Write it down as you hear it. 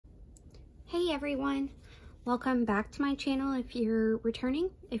Hey everyone, welcome back to my channel. If you're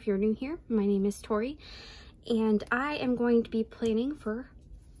returning, if you're new here, my name is Tori and I am going to be planning for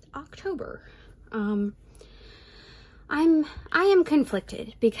October. I am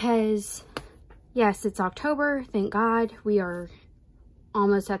conflicted because yes, it's October, thank God. We are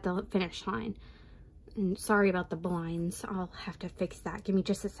almost at the finish line. And sorry about the blinds, I'll have to fix that. Give me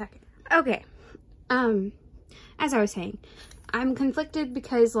just a second. Okay, as I was saying, I'm conflicted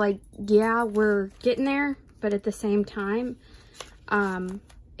because, like, yeah, we're getting there, but at the same time,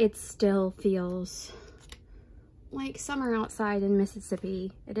 it still feels like summer outside in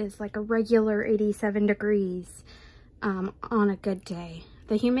Mississippi. It is like a regular 87 degrees on a good day.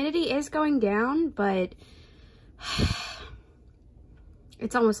 The humidity is going down, but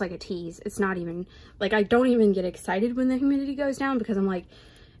it's almost like a tease. It's not even, like, I don't even get excited when the humidity goes down because I'm like,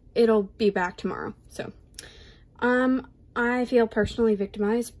 it'll be back tomorrow. So, I feel personally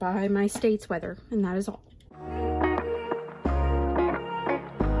victimized by my state's weather, and that is all.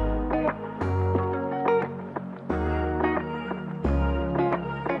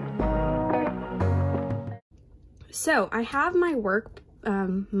 So I have my work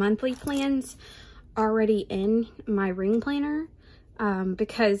monthly plans already in my ring planner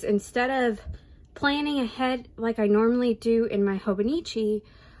because instead of planning ahead like I normally do in my hobonichi,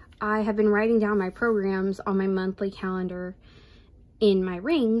 I have been writing down my programs on my monthly calendar in my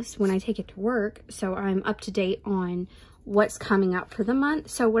rings when I take it to work, so I'm up to date on what's coming up for the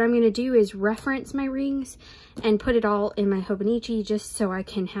month. So what I'm going to do is reference my rings and put it all in my hobonichi just so I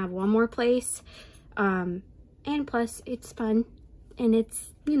can have one more place. And plus it's fun and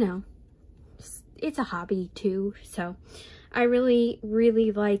it's, you know, it's a hobby too. So I really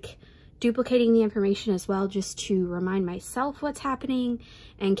like duplicating the information as well, just to remind myself what's happening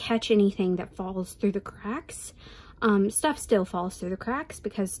and catch anything that falls through the cracks. Stuff still falls through the cracks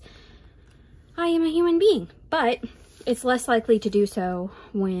because I am a human being, but it's less likely to do so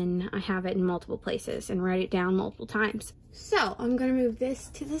when I have it in multiple places and write it down multiple times. So I'm gonna move this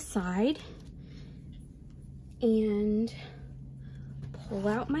to the side and pull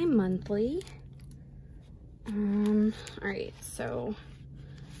out my monthly. All right, so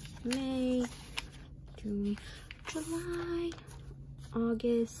May, June, July,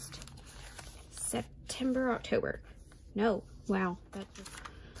 August, September, October. No, wow.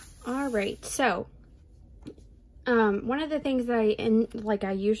 All right, so one of the things that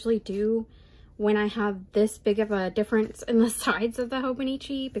I usually do when I have this big of a difference in the sides of the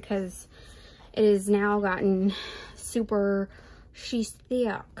hobonichi, because it has now gotten super, she's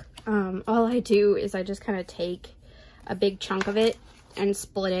thick. All I do is I just kind of take a big chunk of it and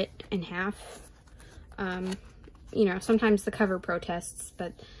split it in half. You know, sometimes the cover protests,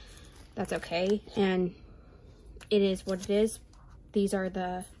 but that's okay. And it is what it is. These are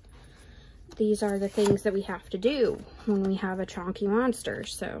the things that we have to do when we have a chonky monster.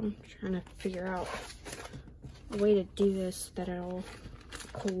 So I'm trying to figure out a way to do this that it'll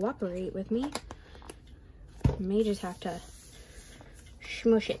cooperate with me. I may just have to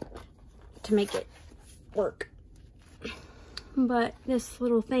smush it to make it work. But this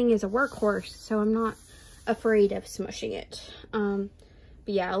little thing is a workhorse, so I'm not afraid of smushing it. But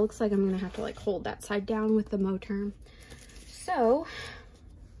yeah, it looks like I'm gonna have to like hold that side down with the Moterm. So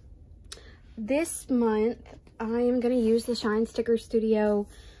this month I am gonna use the Shine Sticker Studio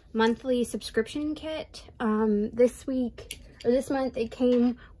monthly subscription kit. This month it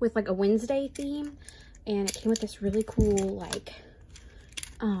came with like a Wednesday theme, and it came with this really cool like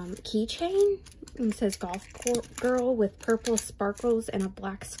keychain. It says golf girl with purple sparkles and a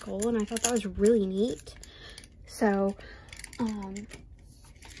black skull, and I thought that was really neat. So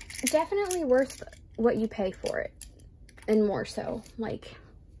definitely worth what you pay for it, and more so. Like,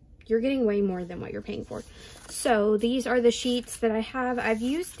 you're getting way more than what you're paying for. So these are the sheets that I have. I've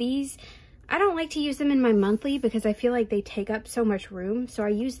used these. I don't like to use them in my monthly because I feel like they take up so much room, so I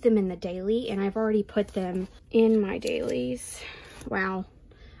use them in the daily, and I've already put them in my dailies. Wow.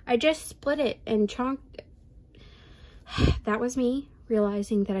 I just split it and chonked. That was me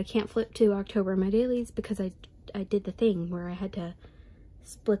realizing that I can't flip to October in my dailies because I did the thing where I had to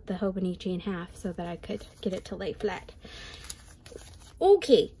split the hobonichi in half so that I could get it to lay flat.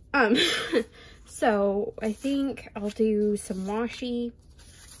 Okay, so I think I'll do some washi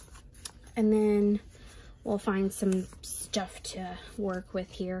and then we'll find some stuff to work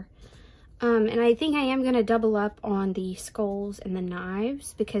with here. And I think I am going to double up on the skulls and the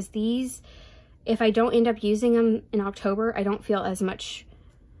knives, because these, if I don't end up using them in October, I don't feel as much,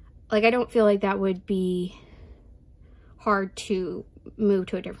 like I don't feel like that would be hard to move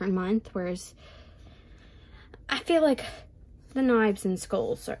to a different month, whereas I feel like the knives and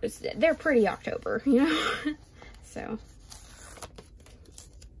skulls, they're pretty October, you know? So,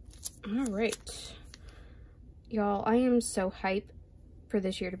 all right. Y'all, I am so hyped for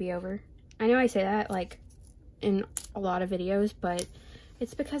this year to be over. I know I say that, like, in a lot of videos, but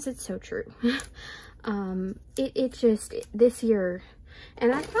it's because it's so true. It's just, this year,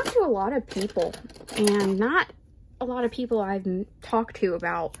 and I've talked to a lot of people, and not a lot of people I've talked to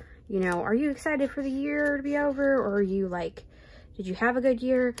about, you know, are you excited for the year to be over, or are you like, did you have a good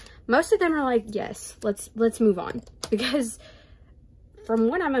year? Most of them are like, yes, let's move on. Because from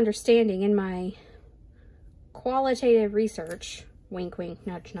what I'm understanding in my qualitative research, wink, wink,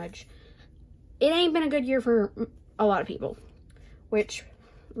 nudge, nudge, it ain't been a good year for a lot of people, which,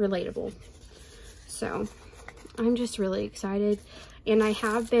 relatable. So, I'm just really excited. And I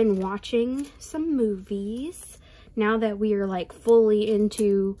have been watching some movies now that we are like fully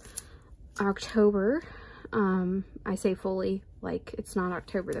into October. I say fully, like it's not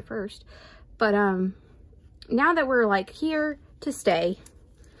October the 1st, but now that we're like here to stay,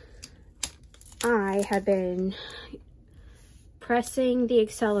 I have been pressing the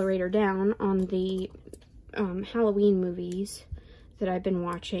accelerator down on the Halloween movies that I've been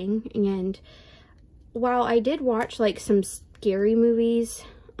watching. And while I did watch like some scary movies,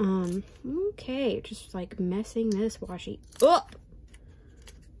 okay, just like messing this washi up.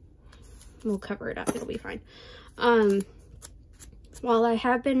 We'll cover it up, it'll be fine. While I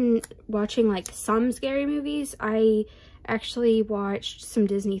have been watching like some scary movies, I actually watched some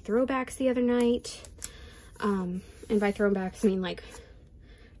Disney throwbacks the other night. And by throwbacks I mean like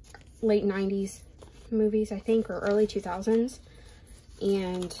late 90s movies, I think, or early 2000s.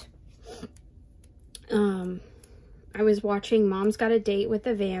 And I was watching Mom's Got a Date with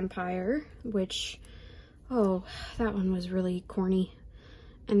a Vampire, which, oh, that one was really corny.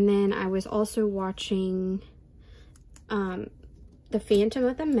 And then I was also watching The Phantom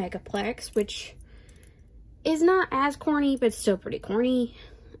of the Megaplex, which is not as corny, but still pretty corny.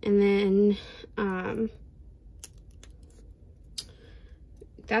 And then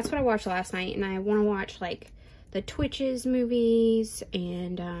that's what I watched last night. And I want to watch like the Twitches movies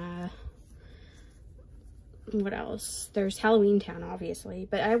and what else? There's Halloween Town, obviously,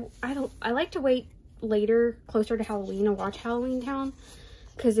 but I like to wait later, closer to Halloween, to watch Halloween Town,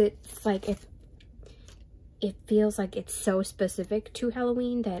 because it's like it feels like it's so specific to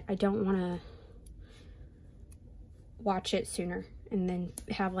Halloween that I don't want to watch it sooner and then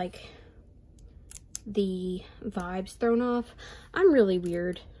have like the vibes thrown off. I'm really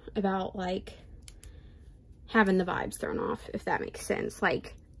weird about like having the vibes thrown off, if that makes sense.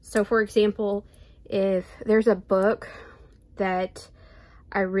 Like, so for example, if there's a book that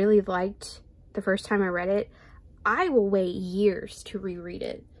I really liked the first time I read it, I will wait years to reread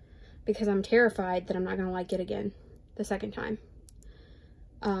it because I'm terrified that I'm not going to like it again the second time.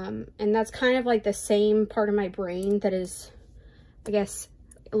 And that's kind of like the same part of my brain that is, I guess,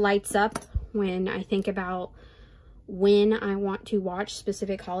 lights up when I think about when I want to watch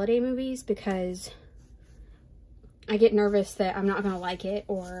specific holiday movies, because I get nervous that I'm not going to like it,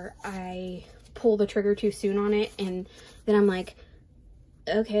 or I pull the trigger too soon on it, and then I'm like,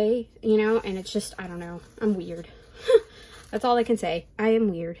 okay, you know, and it's just, I don't know, I'm weird. That's all I can say. I am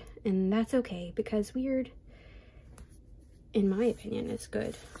weird, and that's okay, because weird, in my opinion, is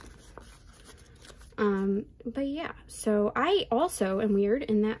good. But yeah, so I also am weird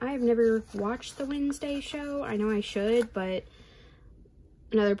in that I've never watched the Wednesday show. I know I should, but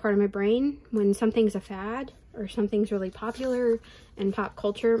another part of my brain, when something's a fad or something's really popular in pop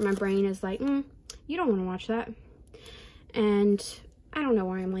culture, my brain is like, you don't want to watch that. And I don't know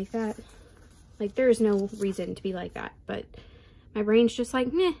why I'm like that. Like, there's no reason to be like that, but my brain's just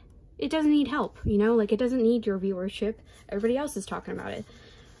like, meh, it doesn't need help, you know? Like, it doesn't need your viewership. Everybody else is talking about it.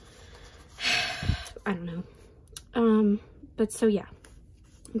 I don't know. But so yeah,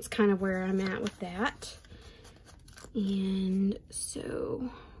 it's kind of where I'm at with that. And so,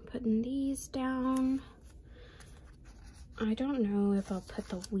 putting these down. I don't know if I'll put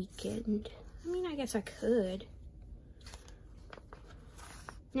the weekend. I mean, I guess I could.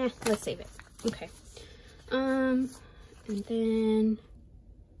 Nah, let's save it. Okay. And then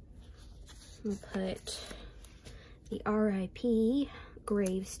we'll put the RIP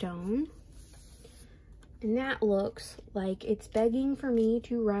gravestone. And that looks like it's begging for me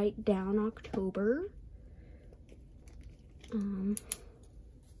to write down October. So I'm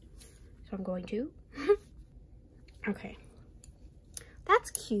going to. Okay.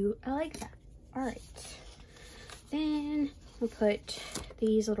 That's cute. I like that. All right. Then we'll put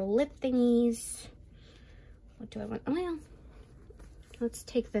these little lip thingies. What do I want? Oh, well, let's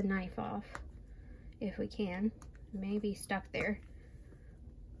take the knife off if we can. may be stuck there.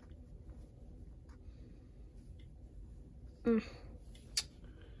 And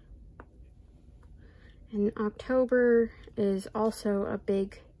October is also a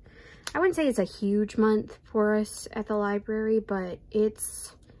big, I wouldn't say it's a huge month for us at the library, but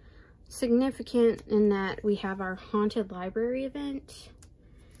it's significant in that we have our haunted library event,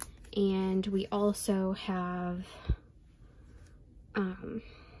 and we also have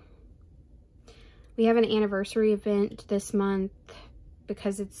we have an anniversary event this month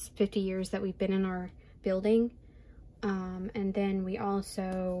because it's 50 years that we've been in our building. And then we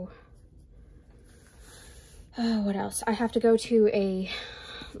also, what else? I have to go to a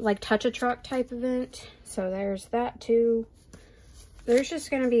like touch-a-truck type event, so there's that too. There's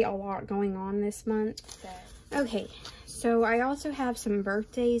just gonna be a lot going on this month. Okay, so I also have some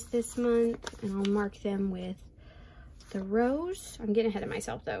birthdays this month, and I'll mark them with the rose. I'm getting ahead of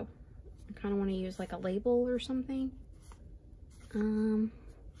myself though. I kind of want to use like a label or something.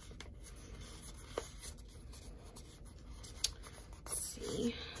 Let's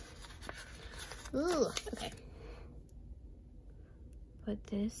see. Ooh, okay. Put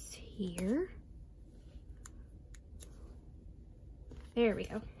this here. There we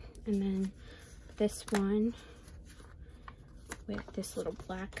go. And then this one with this little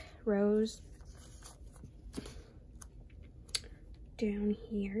black rose down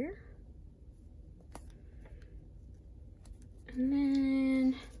here. And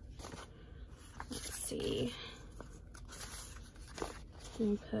then, let's see,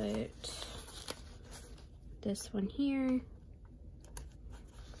 we'll put this one here.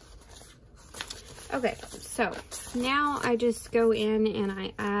 Okay, so now I just go in and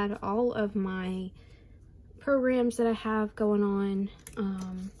I add all of my programs that I have going on.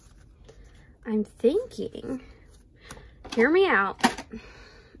 I'm thinking, hear me out,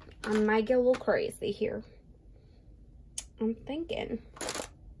 I might get a little crazy here. I'm thinking,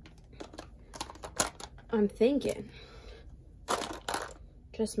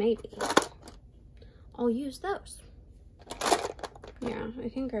 just maybe, I'll use those. Yeah, I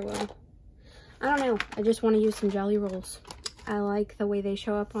think I will. I don't know, I just want to use some jelly rolls. I like the way they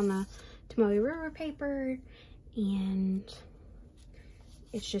show up on the Tomoe River paper, and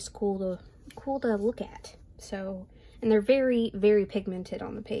it's just cool to look at. So, and they're very, very pigmented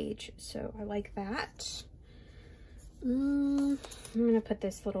on the page, so I like that. I'm gonna put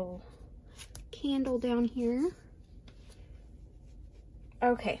this little candle down here.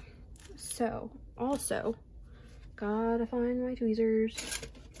 Okay, so also gotta find my tweezers.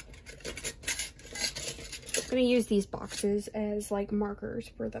 I'm gonna use these boxes as like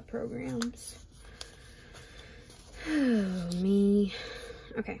markers for the programs. Oh, me.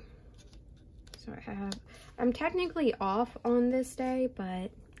 Okay, so I'm technically off on this day,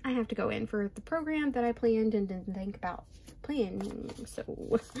 but I have to go in for the program that I planned and didn't think about planning,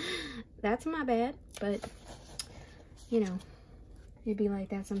 so that's my bad, but you know, it'd be like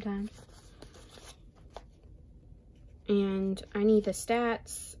that sometimes. And I need the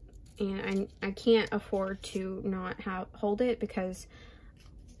stats, and I can't afford to not hold it because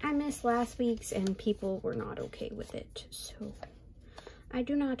I missed last week's and people were not okay with it, so I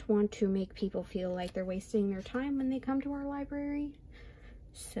do not want to make people feel like they're wasting their time when they come to our library.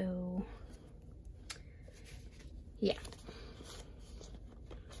 So, yeah.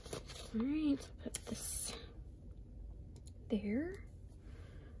 Alright, so put this there.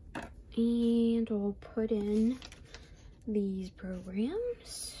 And we'll put in these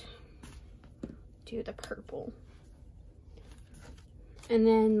programs. Do the purple. And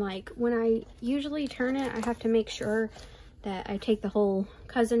then, like, when I usually turn it, I have to make sure that I take the whole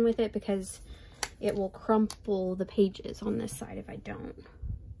cousin with it because it will crumple the pages on this side if I don't.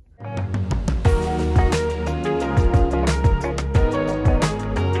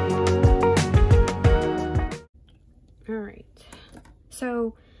 Alright,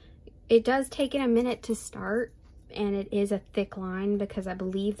 so it does take it a minute to start, and it is a thick line because I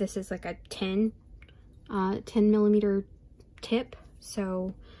believe this is like a 10 millimeter tip,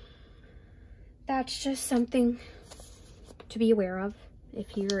 so that's just something to be aware of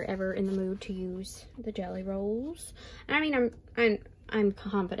if you're ever in the mood to use the jelly rolls. I mean, I'm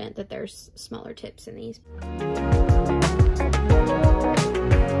confident that there's smaller tips in these.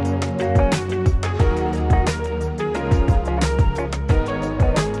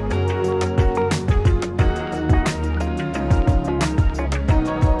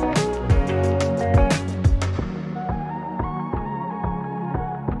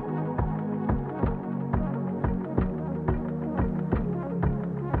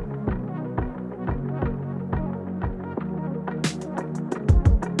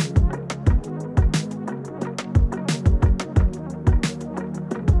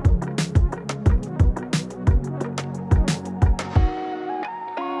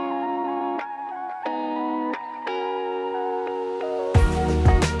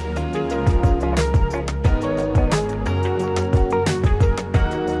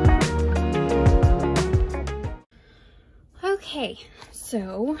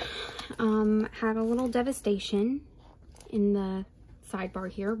 So, had a little devastation in the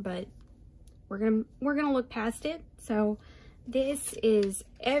sidebar here, but we're gonna look past it. So this is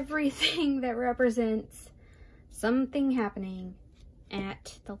everything that represents something happening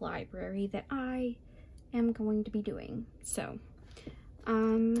at the library that I am going to be doing. So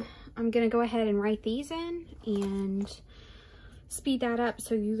I'm gonna go ahead and write these in and speed that up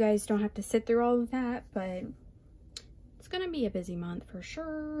so you guys don't have to sit through all of that, but it's gonna be a busy month for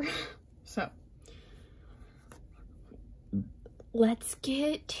sure. So let's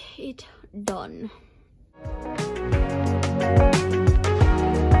get it done.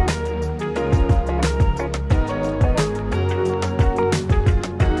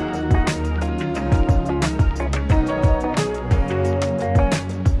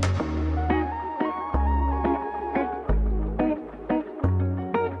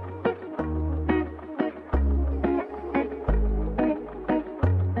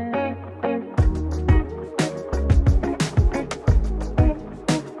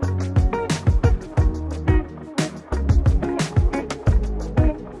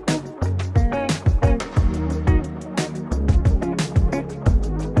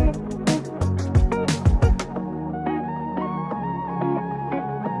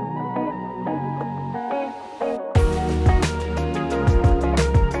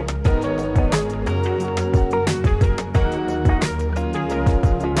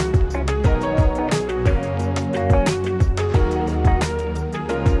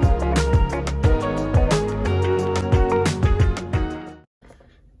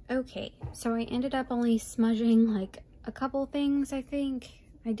 Okay, so I ended up only smudging like a couple things, I think.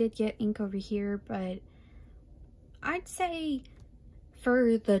 I did get ink over here, but I'd say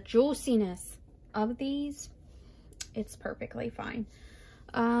for the juiciness of these, it's perfectly fine.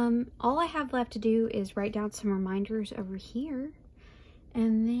 All I have left to do is write down some reminders over here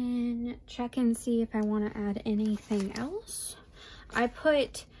and then check and see if I want to add anything else. I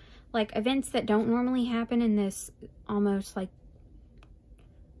put like events that don't normally happen in this almost like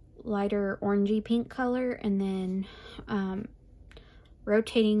lighter orangey pink color, and then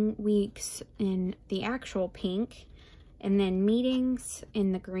rotating weeks in the actual pink, and then meetings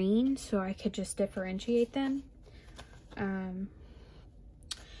in the green, so I could just differentiate them. And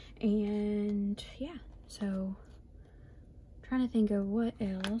yeah, so trying to think of what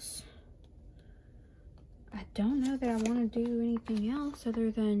else. I don't know that I want to do anything else other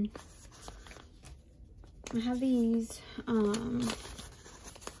than I have these.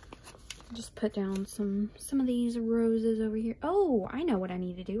 Just put down some of these roses over here. Oh, I know what I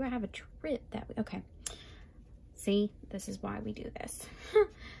need to do. I have a trip that way. Okay. See, this is why we do this.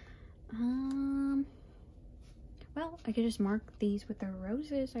 Well, I could just mark these with the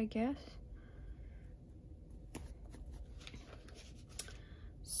roses, I guess.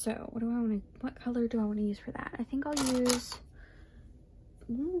 So, what color do I want to use for that? I think I'll use,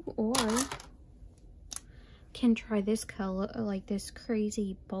 or can try this color, like this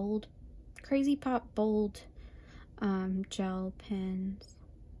Crazy Pop Bold gel pens.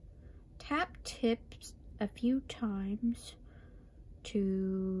 Tap tips a few times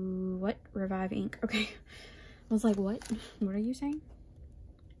to revive ink. Okay, I was like, what are you saying?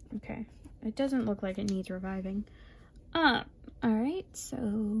 Okay, it doesn't look like it needs reviving. All right,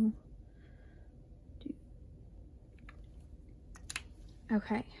 so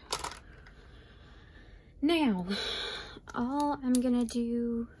okay, now all I'm gonna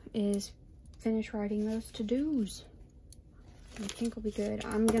do is finish writing those to-dos. I think will be good.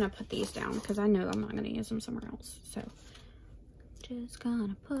 I'm gonna put these down because I know I'm not gonna use them somewhere else. So just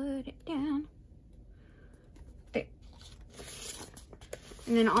gonna put it down there.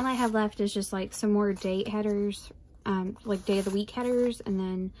 And then all I have left is just like some more date headers, like day of the week headers, and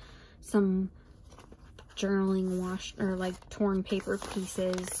then some journaling wash or like torn paper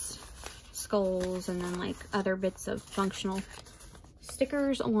pieces, skulls, and then like other bits of functional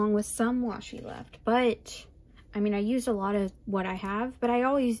stickers along with some washi left. But I mean, I used a lot of what I have, but I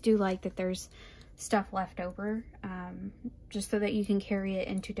always do like that there's stuff left over, just so that you can carry it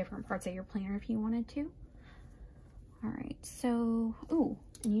into different parts of your planner if you wanted to. All right, so, ooh,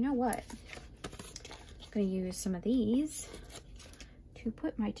 and you know what? I'm gonna use some of these to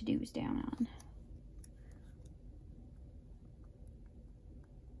put my to-dos down on.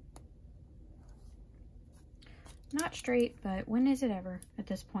 Not straight, but when is it ever at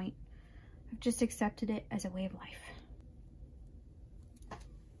this point? I've just accepted it as a way of life.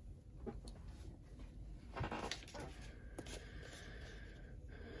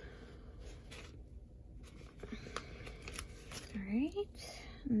 All right,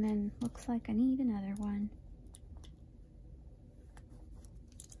 and then looks like I need another one.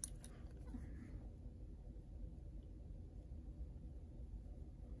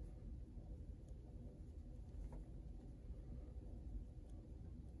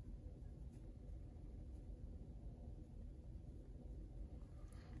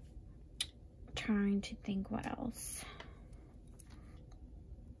 trying to think what else.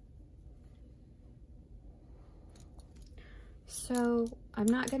 So I'm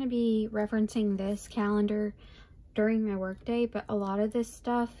not going to be referencing this calendar during my workday, but a lot of this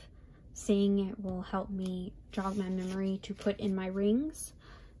stuff, seeing it will help me jog my memory to put in my rings.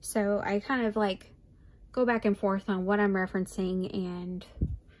 So I kind of like go back and forth on what I'm referencing and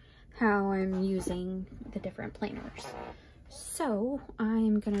how I'm using the different planners. So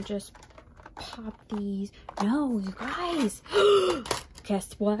I'm gonna just pop these. No, you guys,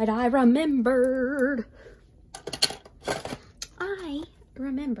 guess what I remembered? I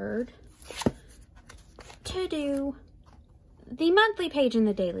remembered to do the monthly page in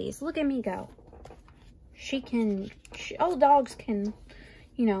the dailies. Look at me go. Old dogs can,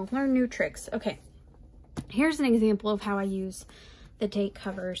 you know, learn new tricks. Okay, here's an example of how I use the date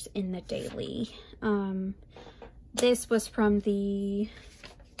covers in the daily. This was from the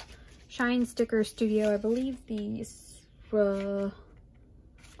Shine Sticker Studio, I believe the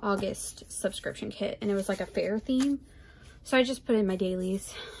August subscription kit, and it was like a fair theme. So I just put in my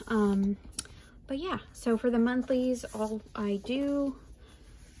dailies. But yeah, so for the monthlies, all I do,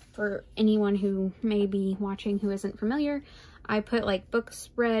 for anyone who may be watching who isn't familiar, I put like books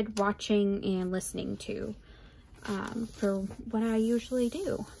read, watching, and listening to for what I usually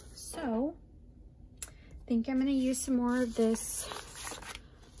do. So I think I'm going to use some more of this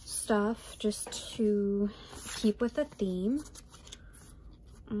stuff just to keep with the theme.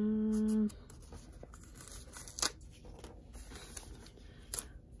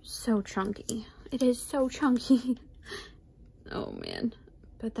 So chunky. It is so chunky. Oh man,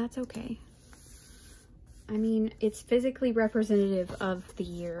 but that's okay. I mean, it's physically representative of the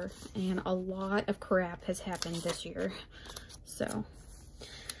year, and a lot of crap has happened this year. So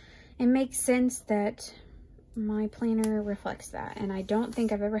it makes sense that my planner reflects that, and I don't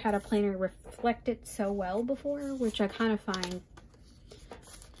think I've ever had a planner reflect it so well before, which I kind of find,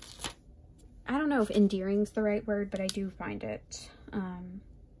 I don't know if endearing is the right word, but I do find it,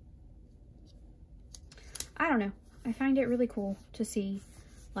 I don't know. I find it really cool to see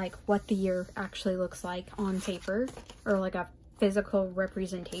like what the year actually looks like on paper, or like a physical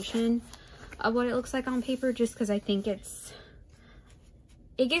representation of what it looks like on paper, just because I think it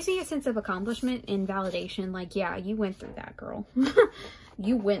gives me a sense of accomplishment and validation. Like, yeah, you went through that, girl.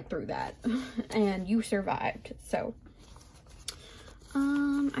 You went through that and you survived. So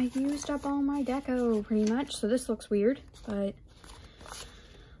I used up all my deco pretty much, so this looks weird, but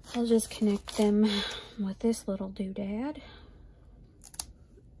I'll just connect them with this little doodad.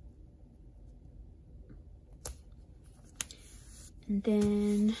 And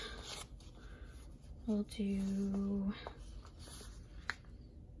then we'll do,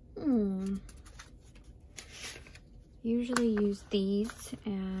 usually use these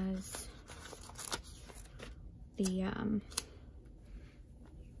as the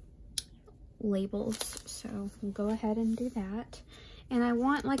labels, so we'll go ahead and do that. And I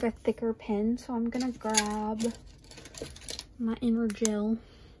want like a thicker pen, so I'm gonna grab my Energel.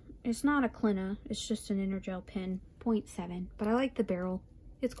 It's not a Clina, it's just an Energel pen, 0.7, but I like the barrel.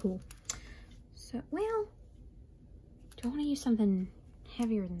 It's cool. So, well, do I want to use something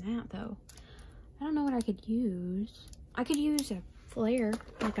heavier than that though? I don't know what I could use. I could use a flare,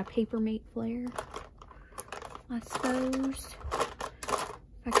 like a Papermate flare, I suppose,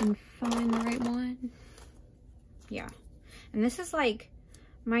 if I can find the right one. Yeah. And this is like,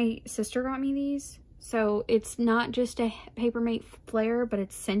 my sister got me these, so it's not just a Papermate flare, but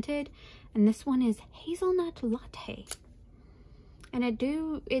it's scented. And this one is hazelnut latte. And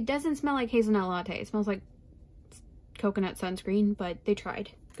it doesn't smell like hazelnut latte. It smells like coconut sunscreen, but they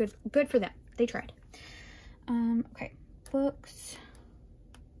tried. Good for them. They tried. Okay, books.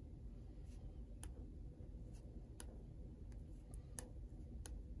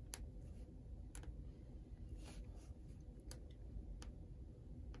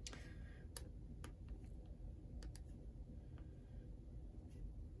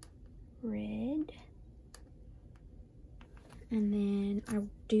 Red. And then I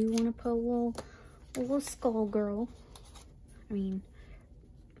do want to put a little skull girl. I mean,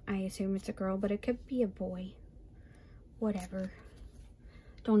 I assume it's a girl, but it could be a boy. Whatever.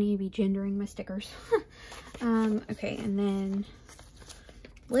 Don't need to be gendering my stickers. Okay, and then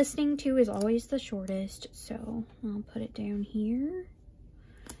listening to is always the shortest, so I'll put it down here,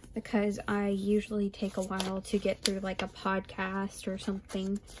 because I usually take a while to get through like a podcast or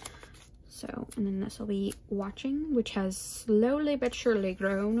something. So, and then this will be watching, which has slowly but surely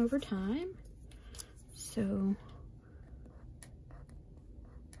grown over time. So,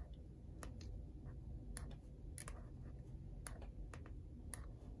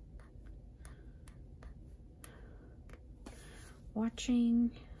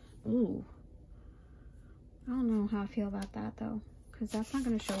 watching. Ooh. I don't know how I feel about that though, because that's not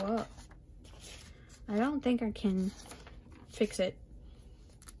going to show up. I don't think I can fix it.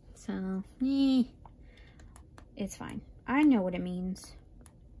 So, it's fine. I know what it means.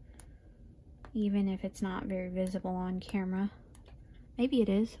 Even if it's not very visible on camera. Maybe it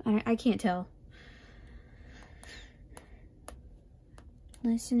is. I can't tell.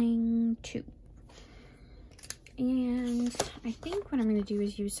 Listening to. And I think what I'm going to do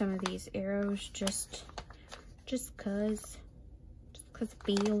is use some of these arrows just cause I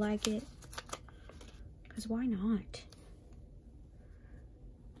feel like it. Because why not?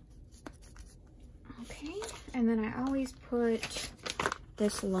 Okay, and then I always put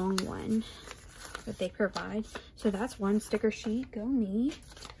this long one that they provide. So that's one sticker sheet. Go me.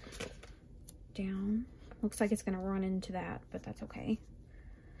 Down. Looks like it's going to run into that, but that's okay.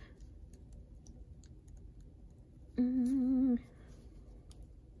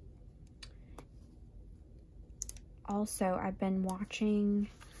 Also, I've been watching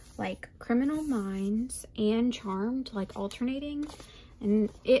like Criminal Minds and Charmed, like alternating, and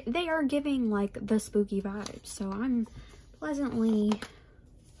they are giving like the spooky vibes. So I'm pleasantly,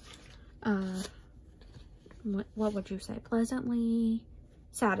 what would you say? Pleasantly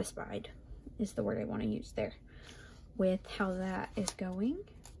satisfied is the word I want to use there with how that is going.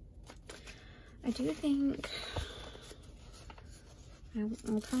 I do think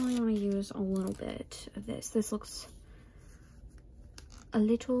I'll probably want to use a little bit of this. This looks a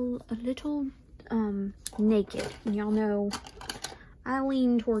little naked. And y'all know I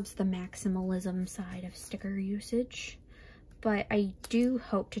lean towards the maximalism side of sticker usage, but I do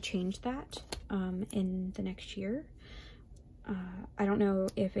hope to change that in the next year. I don't know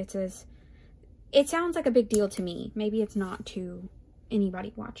if it's it sounds like a big deal to me. Maybe it's not to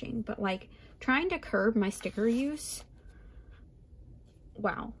anybody watching, but like trying to curb my sticker use,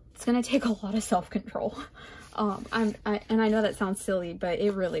 wow, it's gonna take a lot of self-control. And I know that sounds silly, but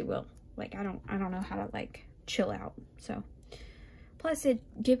it really will. Like I don't know how to like chill out. So plus it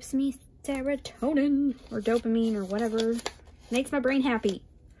gives me serotonin or dopamine or whatever, makes my brain happy.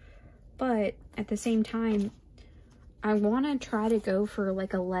 But at the same time, I want to try to go for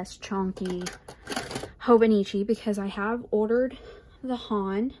like a less chunky hobonichi, because I have ordered the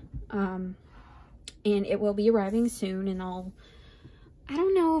Han, and it will be arriving soon. And I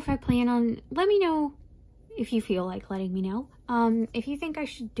don't know if I plan on, let me know if you feel like letting me know. If you think I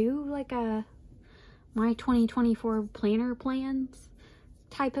should do like my 2024 planner plans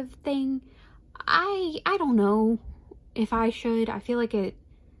type of thing. I don't know if I should. I feel like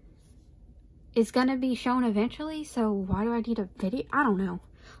it's gonna be shown eventually, so why do I need a video? I don't know.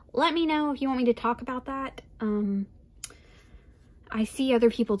 Let me know if you want me to talk about that. I see other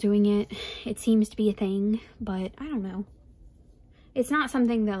people doing it. It seems to be a thing, but I don't know. It's not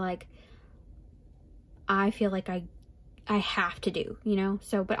something that like I feel like I have to do, you know?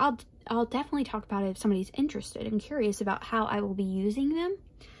 So, but I'll definitely talk about it if somebody's interested and curious about how I will be using them.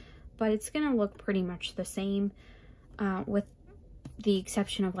 But it's gonna look pretty much the same, with the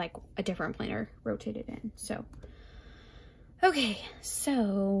exception of like a different planner rotated in. So, okay,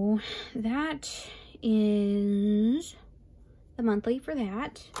 so that is the monthly for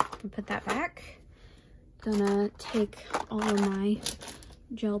that. I'll put that back. Gonna take all of my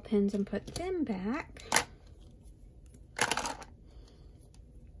gel pens and put them back.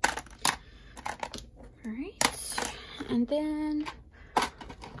 All right, and then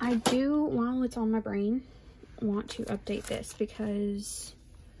I do, while it's on my brain, want to update this because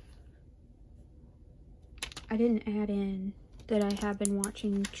I didn't add in that I have been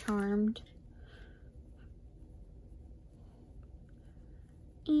watching Charmed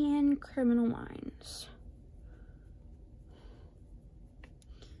and Criminal Minds.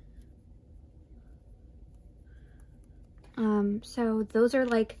 So those are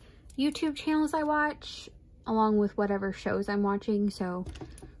like YouTube channels I watch along with whatever shows I'm watching. So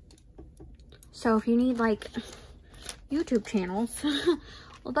if you need like YouTube channels,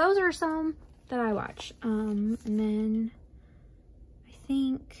 well, those are some that I watch. And then I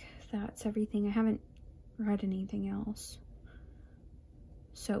think that's everything. I haven't read anything else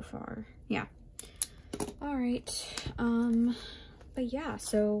so far. Yeah. All right. But yeah,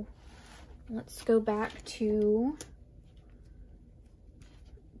 so let's go back to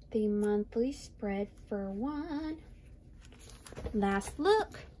the monthly spread for one last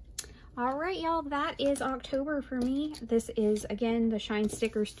look. All right, y'all, that is October for me. This is, again, the Shine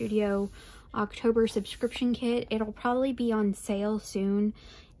Sticker Studio October subscription kit. It'll probably be on sale soon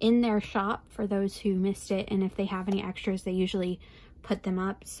in their shop for those who missed it, and if they have any extras, they usually put them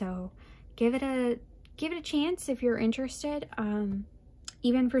up. So give it give it a chance if you're interested.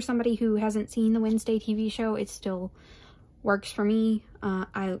 Even for somebody who hasn't seen the Wednesday TV show, it still works for me.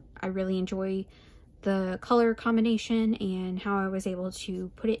 I really enjoy the color combination and how I was able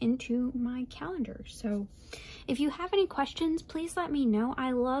to put it into my calendar. So if you have any questions, please let me know.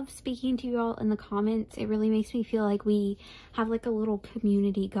 I love speaking to you all in the comments. It really makes me feel like we have like a little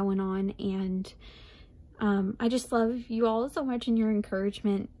community going on, and I just love you all so much and your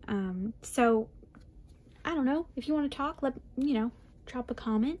encouragement. So I don't know, if you want to talk, drop a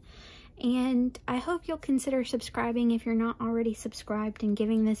comment. And I hope you'll consider subscribing if you're not already subscribed, and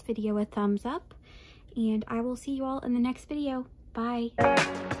giving this video a thumbs up. And I will see you all in the next video. Bye.